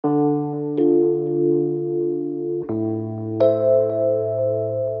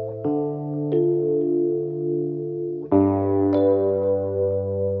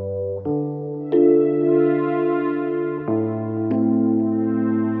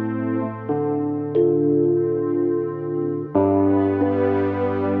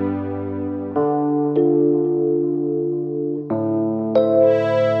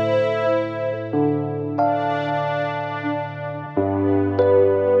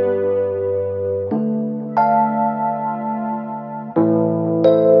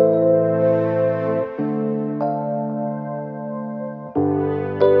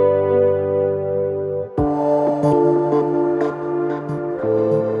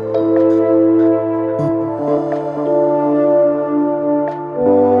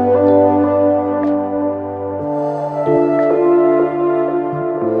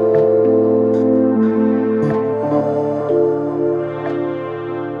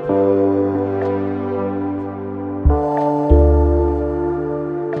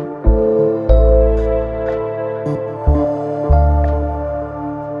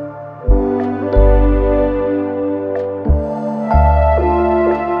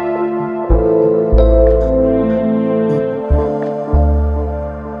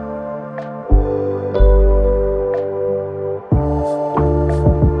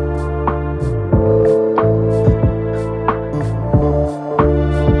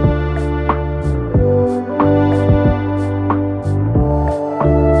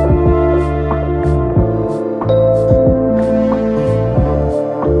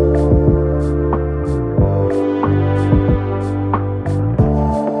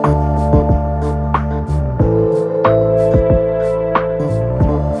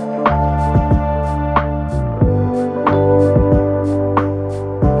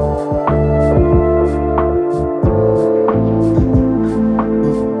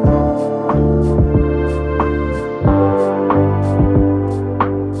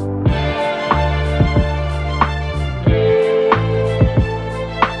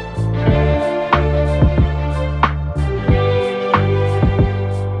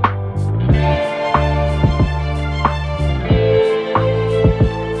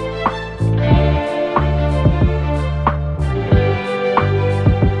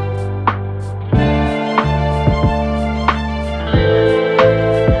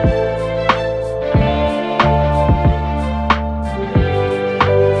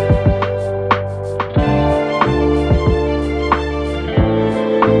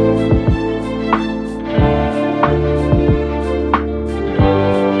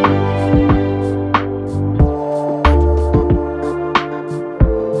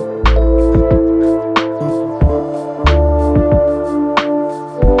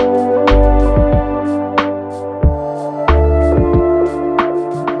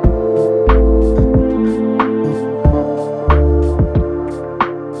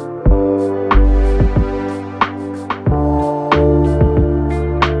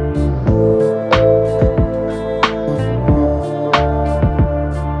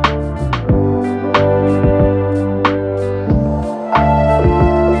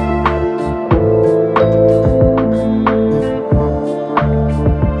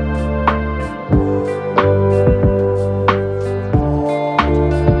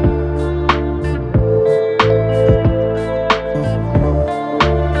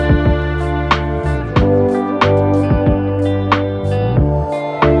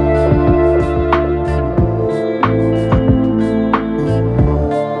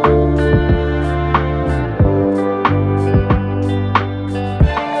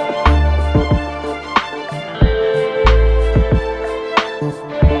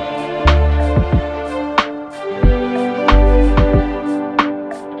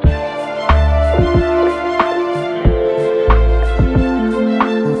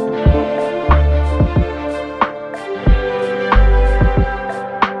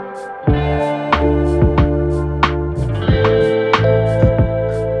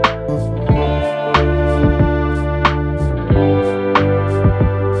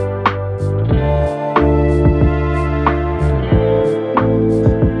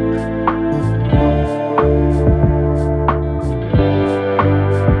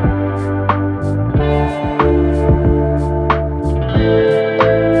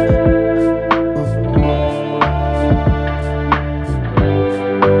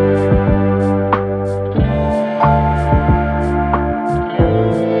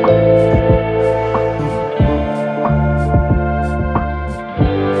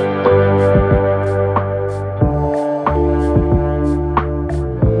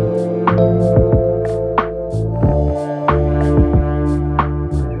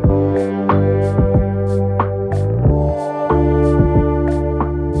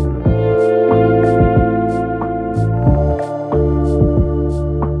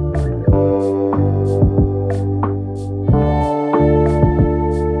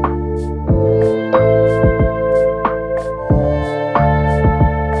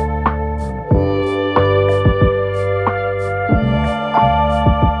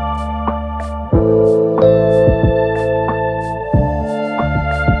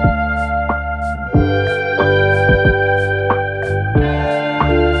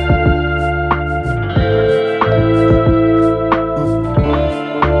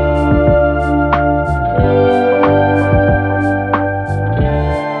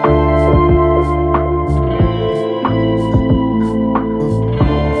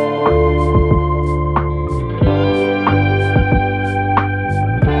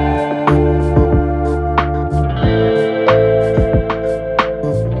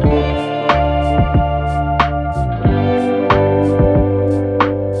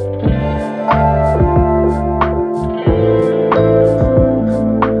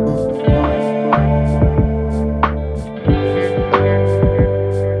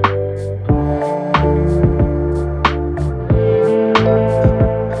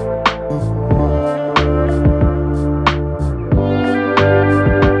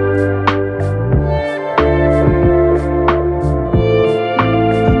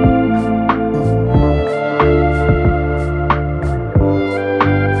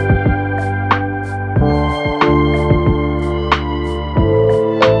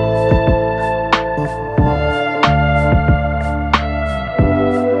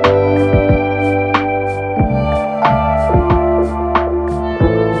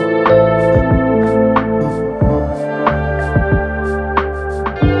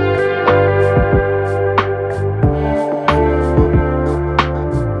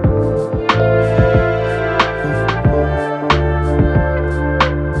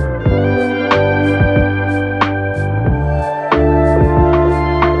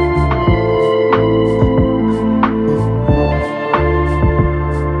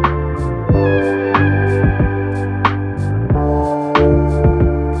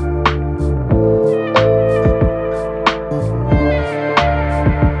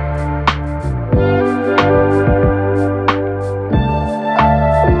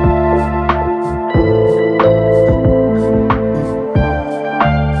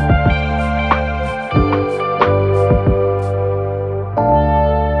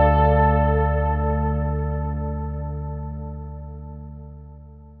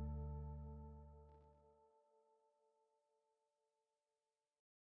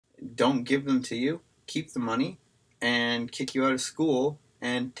don't give them to you, keep the money, and kick you out of school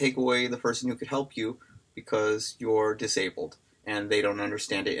and take away the person who could help you because you're disabled and they don't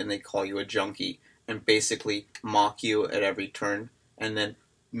understand it and they call you a junkie and basically mock you at every turn. And then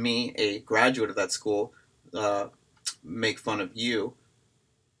me, a graduate of that school, make fun of you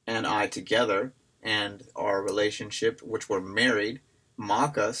and I together and our relationship, which we're married,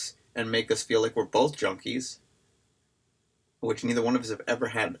 mock us and make us feel like we're both junkies, which neither one of us have ever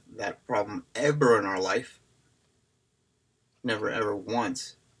had that problem ever in our life. Never, ever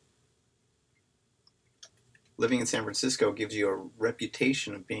once. Living in San Francisco gives you a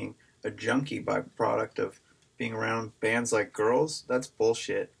reputation of being a junkie by product of being around bands like Girls. That's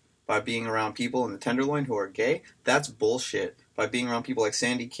bullshit. By being around people in the Tenderloin who are gay, that's bullshit. By being around people like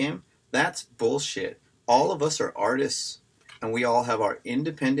Sandy Kim, that's bullshit. All of us are artists, and we all have our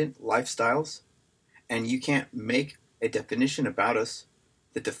independent lifestyles, and you can't make a definition about us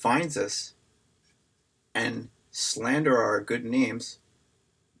that defines us and slander our good names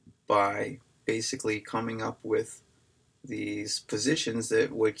by basically coming up with these positions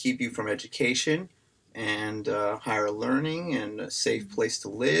that would keep you from education and higher learning and a safe place to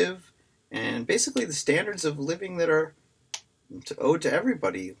live and basically the standards of living that are owed to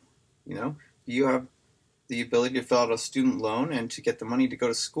everybody. You know, you have the ability to fill out a student loan and to get the money to go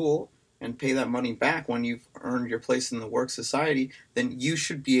to school and pay that money back when you've earned your place in the work society, then you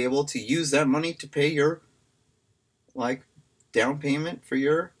should be able to use that money to pay your down payment for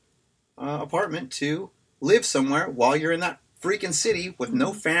your apartment to live somewhere while you're in that freaking city with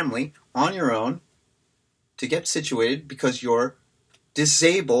no family on your own to get situated because you're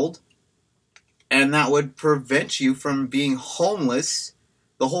disabled, and that would prevent you from being homeless.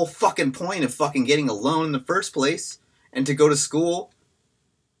 The whole fucking point of fucking getting a loan in the first place and to go to school.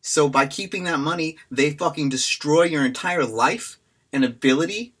 So by keeping that money, they fucking destroy your entire life and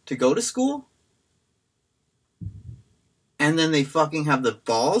ability to go to school. And then they fucking have the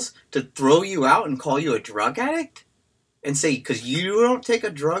balls to throw you out and call you a drug addict? And say, because you don't take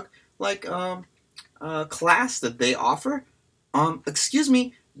a drug class that they offer? Excuse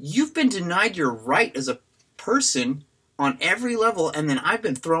me, you've been denied your right as a person on every level, and then I've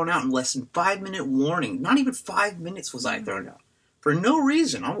been thrown out in less than 5-minute warning. Not even 5 minutes was I thrown out. For no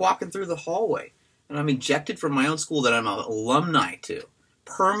reason. I'm walking through the hallway, and I'm ejected from my own school that I'm an alumni to,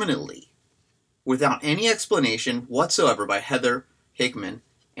 permanently, without any explanation whatsoever by Heather Hickman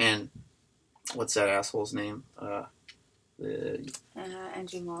and, what's that asshole's name?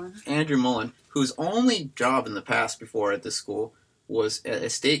 Andrew Mullen. Andrew Mullen, whose only job in the past before at this school was at a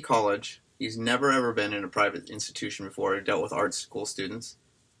state college. He's never ever been in a private institution before or dealt with art school students.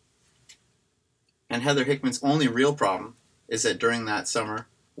 And Heather Hickman's only real problem is that during that summer,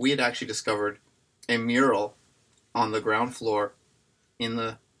 we had actually discovered a mural on the ground floor in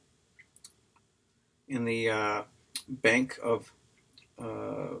the bank of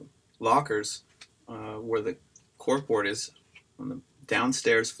lockers where the corkboard is on the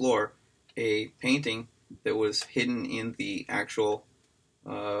downstairs floor, a painting that was hidden in the actual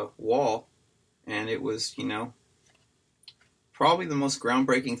wall, and it was, probably the most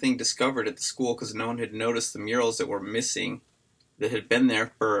groundbreaking thing discovered at the school because no one had noticed the murals that were missing that had been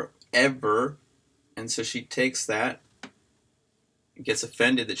there forever. And so she takes that, gets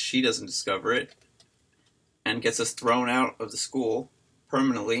offended that she doesn't discover it, and gets us thrown out of the school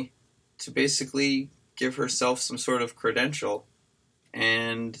permanently to basically give herself some sort of credential.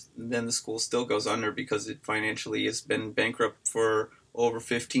 And then the school still goes under because it financially has been bankrupt for over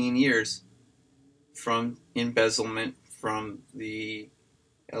 15 years from embezzlement from the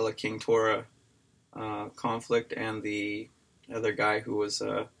Ella King Torah conflict and the other guy who was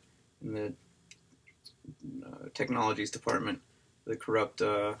in the technologies department, the corrupt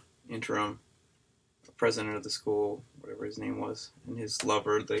interim president of the school, whatever his name was, and his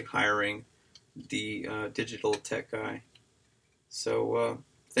lover, the hiring, the digital tech guy. So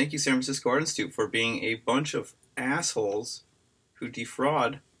thank you, San Francisco Art Institute, for being a bunch of assholes who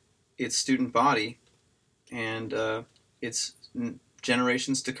defraud its student body and its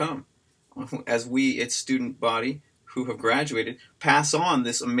generations to come. As we, its student body, who have graduated, pass on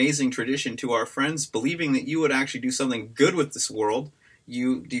this amazing tradition to our friends, believing that you would actually do something good with this world,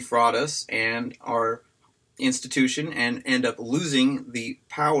 you defraud us and our institution and end up losing the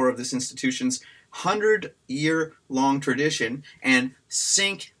power of this institution's 100-year-long tradition and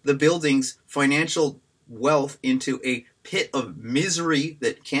sink the building's financial wealth into a pit of misery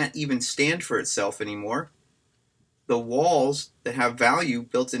that can't even stand for itself anymore. The walls that have value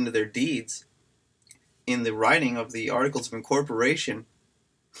built into their deeds in the writing of the Articles of Incorporation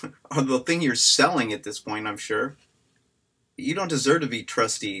are the thing you're selling at this point, I'm sure. You don't deserve to be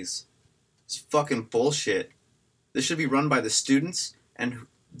trustees. It's fucking bullshit. This should be run by the students and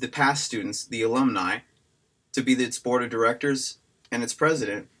the past students, the alumni, to be its board of directors and its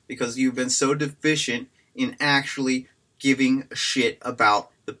president, because you've been so deficient in actually giving a shit about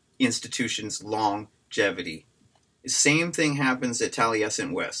the institution's longevity. The same thing happens at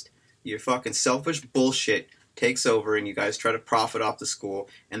Taliesin West. Your fucking selfish bullshit takes over and you guys try to profit off the school,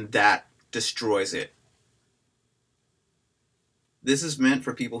 and that destroys it. This is meant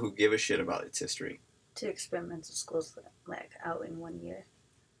for people who give a shit about its history. 2 experimental schools like out in 1 year.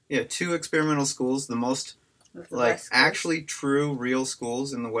 Yeah, 2 experimental schools, the most like actually true real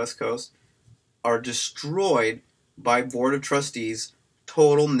schools in the West Coast, are destroyed by board of trustees,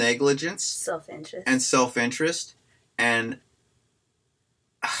 total negligence, self-interest, and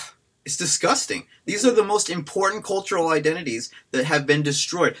it's disgusting. These are the most important cultural identities that have been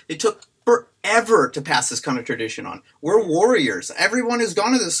destroyed. It took forever to pass this kind of tradition on. We're warriors. Everyone who's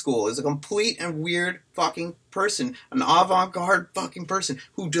gone to this school is a complete and weird fucking person, an avant-garde fucking person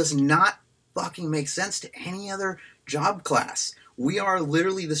who does not fucking make sense to any other job class. We are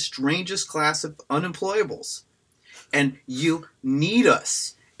literally the strangest class of unemployables. And you need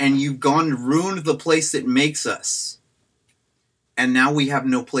us. And you've gone and ruined the place that makes us. And now we have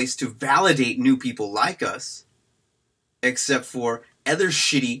no place to validate new people like us, except for other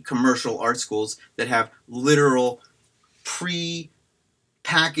shitty commercial art schools that have literal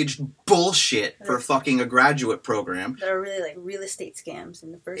pre-packaged bullshit for fucking a graduate program. That are really like real estate scams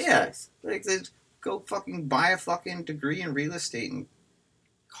in the first place. Yeah, like they go fucking buy a fucking degree in real estate and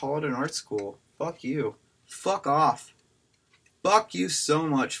call it an art school. Fuck you. Fuck off. Fuck you so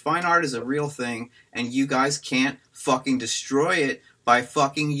much. Fine art is a real thing, and you guys can't fucking destroy it by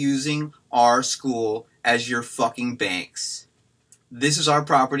fucking using our school as your fucking banks. This is our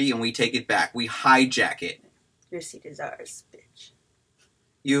property, and we take it back. We hijack it. Your seat is ours, bitch.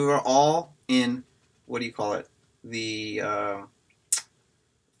 You are all in, what do you call it? The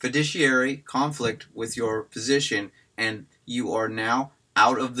fiduciary conflict with your position, and you are now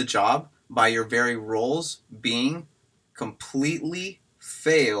out of the job by your very roles being completely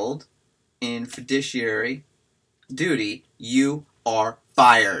failed in fiduciary duty. You are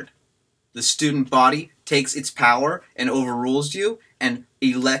fired. The student body takes its power and overrules you and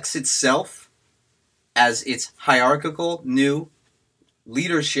elects itself as its hierarchical new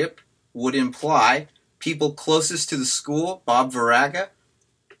leadership would imply. People closest to the school, Bob Varaga,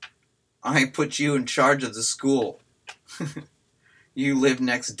 I put you in charge of the school. You live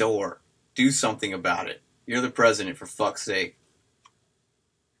next door. Do something about it. You're the president, for fuck's sake.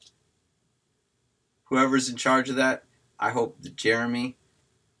 Whoever's in charge of that, I hope that Jeremy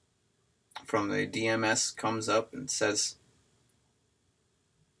from the DMS comes up and says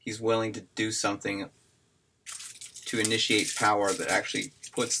he's willing to do something to initiate power that actually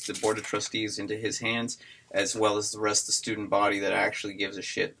puts the board of trustees into his hands, as well as the rest of the student body that actually gives a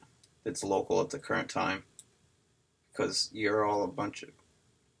shit that's local at the current time. Because you're all a bunch of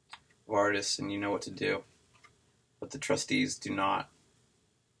artists and you know what to do. But the trustees do not.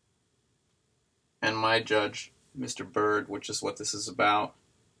 And my judge, Mr. Bird, which is what this is about,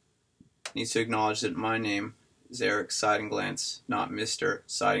 needs to acknowledge that my name is erik_seidenglanz, not Mr.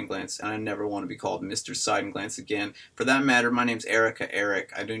 Seidenglanz, and I never want to be called Mr. Seidenglanz again. For that matter, my name's Erik.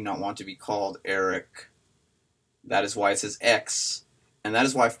 I do not want to be called Erik. That is why it says X. And that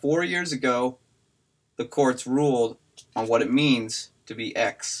is why 4 years ago, the courts ruled on what it means to be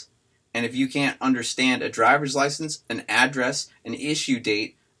X. And if you can't understand a driver's license, an address, an issue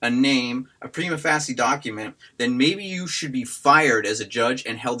date, a name, a prima facie document, then maybe you should be fired as a judge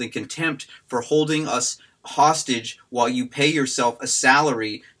and held in contempt for holding us hostage while you pay yourself a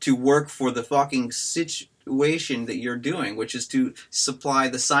salary to work for the fucking situation that you're doing, which is to supply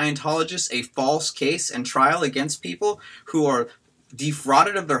the Scientologists a false case and trial against people who are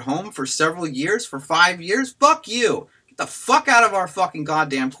defrauded of their home for several years, for 5 years. Fuck you! Get the fuck out of our fucking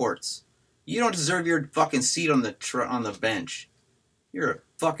goddamn courts. You don't deserve your fucking seat on the bench. You're a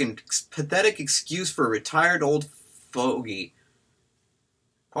fucking pathetic excuse for a retired old fogey.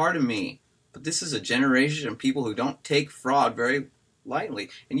 Pardon me, but this is a generation of people who don't take fraud very lightly.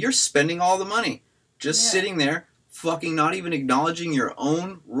 And you're spending all the money. Just sitting there, fucking not even acknowledging your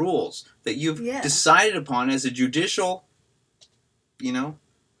own rules that you've decided upon as a judicial,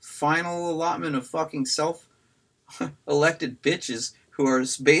 final allotment of fucking self-elected bitches who are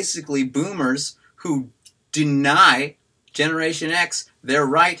basically boomers who deny Generation X their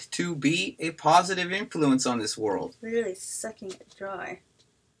right to be a positive influence on this world. Really sucking it dry.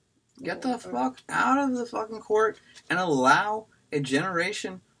 Get the fuck out of the fucking court and allow a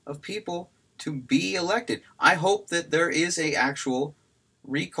generation of people to be elected. I hope that there is a actual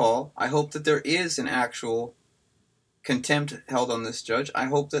recall. I hope that there is an actual contempt held on this judge. I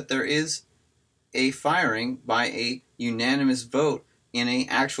hope that there is a firing by a unanimous vote in an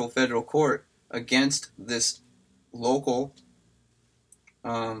actual federal court against this local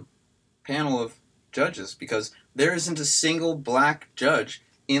panel of judges, because there isn't a single black judge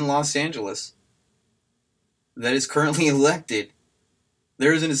in Los Angeles that is currently elected.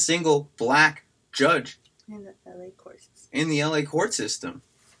 There isn't a single black judge In the LA court system. in the LA court system.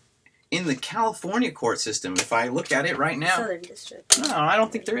 In the California court system, if I look at it right now. Southern District. No, I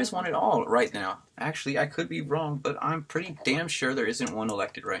don't think there is one at all right now. Actually, I could be wrong, but I'm pretty damn sure there isn't one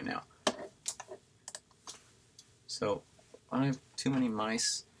elected right now. So, I have too many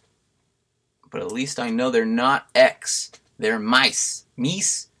mice. But at least I know they're not X. They're mice.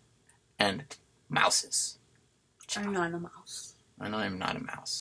 Meese and mouses. I'm not a mouse. And I am not a mouse.